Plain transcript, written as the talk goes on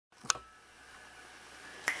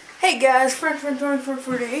Hey guys,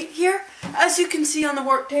 Frenchman2448 here. As you can see on the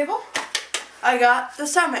work table, I got the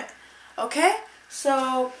Summit. Okay,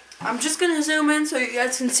 so I'm just gonna zoom in so you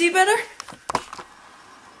guys can see better.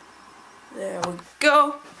 There we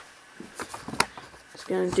go. Just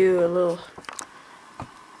gonna do a little.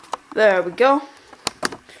 There we go.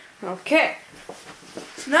 Okay.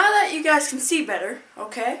 So now that you guys can see better,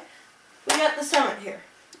 okay, we got the Summit here.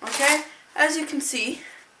 Okay, as you can see,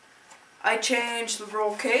 I changed the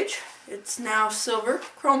roll cage. It's now silver,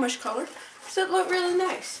 chromish color, so it looked really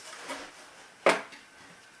nice.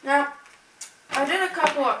 Now, I did a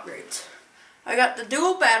couple upgrades. I got the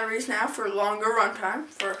dual batteries now for longer runtime,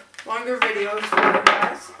 for longer videos for you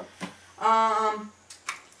guys. On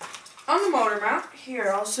the motor mount,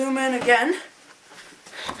 here, I'll zoom in again,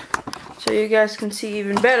 so you guys can see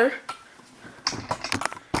even better.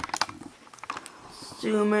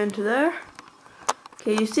 Zoom into there.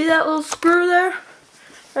 Okay, you see that little screw there?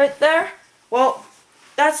 Right there? Well,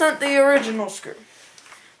 that's not the original screw.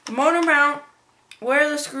 The motor mount, where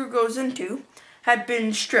the screw goes into, had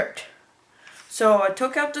been stripped. So I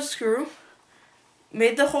took out the screw,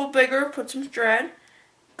 made the hole bigger, put some thread,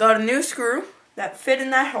 got a new screw that fit in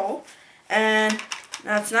that hole, and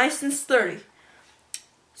now it's nice and sturdy.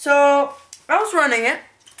 So I was running it,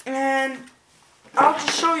 and I'll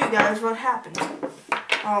just show you guys what happened.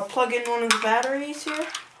 I'll plug in one of the batteries here.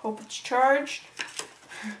 Hope it's charged.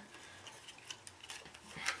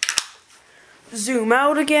 Zoom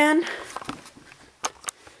out again.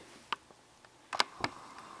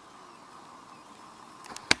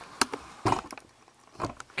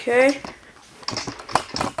 Okay.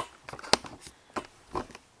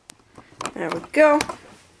 There we go.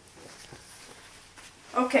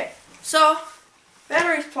 Okay, so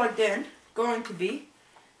battery's plugged in. Going to be.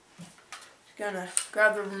 Gonna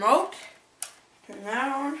grab the remote, turn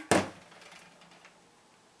that on,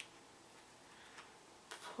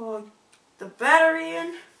 plug the battery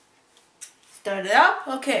in, start it up.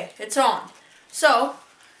 Okay, it's on. So,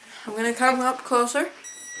 I'm gonna come up closer.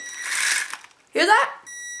 Hear that?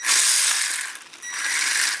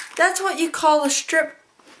 That's what you call a strip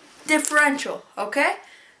differential, okay?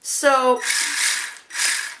 So,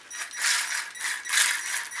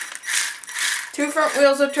 two front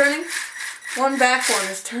wheels are turning. One back one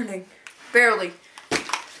is turning. Barely.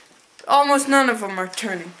 Almost none of them are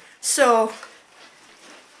turning. So,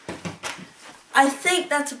 I think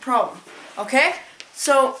that's a problem. Okay?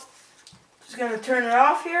 So, just going to turn it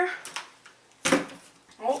off here.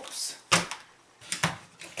 Oops.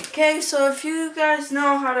 Okay, so if you guys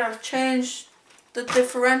know how to change the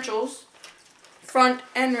differentials, front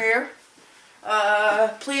and rear,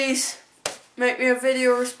 please make me a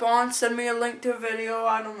video response. Send me a link to a video.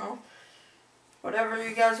 I don't know. Whatever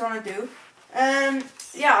you guys want to do. And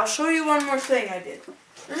yeah, I'll show you one more thing I did.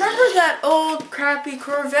 Remember that old crappy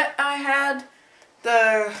Corvette I had?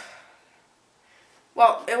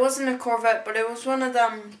 Well, it wasn't a Corvette, but it was one of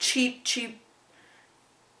them cheap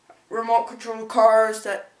remote control cars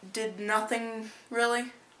that did nothing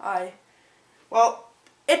really. Well,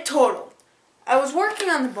 it totaled. I was working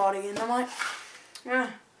on the body and I'm like,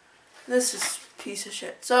 this is a piece of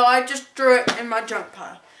shit. So I just threw it in my junk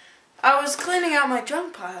pile. I was cleaning out my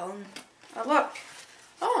junk pile and I looked.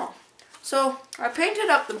 Oh. So I painted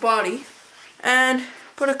up the body and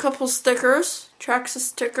put a couple stickers, Traxxas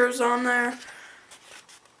stickers on there.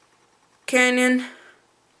 Canyon,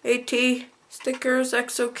 AT stickers,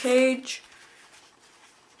 Exo Cage.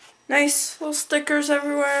 Nice little stickers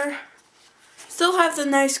everywhere. Still have the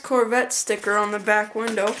nice Corvette sticker on the back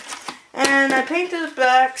window. And I painted it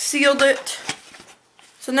back, sealed it.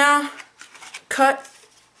 So now, cut.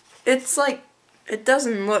 It's like, it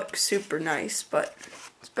doesn't look super nice, but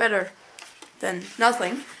it's better than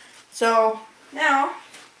nothing. So now,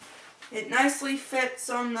 it nicely fits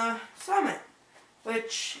on the Summit,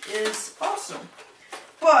 which is awesome.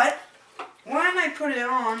 But when I put it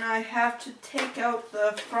on, I have to take out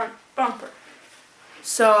the front bumper.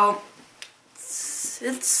 So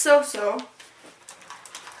it's so-so.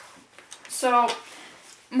 So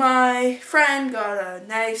my friend got a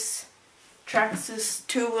nice Traxxas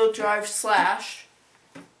 2-wheel drive slash.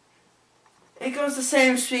 It goes the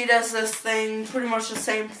same speed as this thing, pretty much the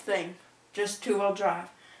same thing, just 2-wheel drive.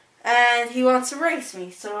 And he wants to race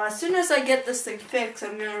me, so as soon as I get this thing fixed,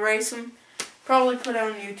 I'm going to race him. Probably put it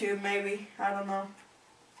on YouTube, maybe, I don't know.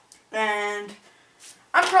 And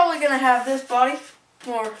I'm probably going to have this body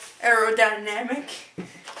more aerodynamic.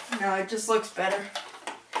 No, it just looks better.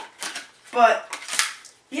 But,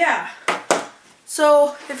 yeah.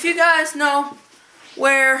 So, if you guys know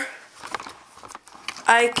where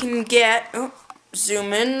I can get,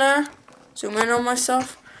 zoom in on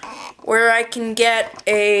myself, where I can get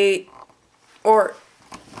or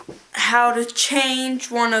how to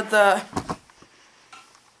change one of the,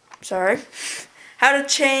 how to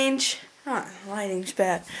change, lighting's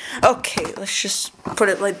bad. Okay, let's just put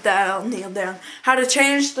it like that, I'll kneel down. How to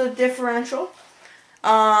change the differential.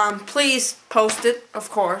 Please post it, of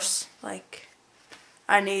course, like,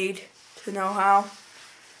 I need to know how.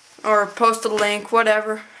 Or post a link,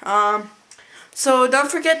 whatever. So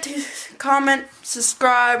don't forget to comment,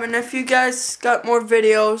 subscribe, and if you guys got more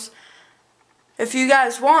videos, if you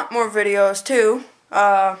guys want more videos too,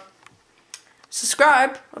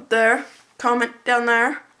 subscribe up there, comment down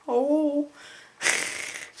there. Oh.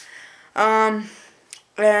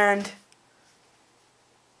 And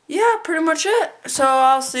yeah, pretty much it. So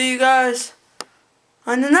I'll see you guys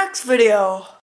on the next video.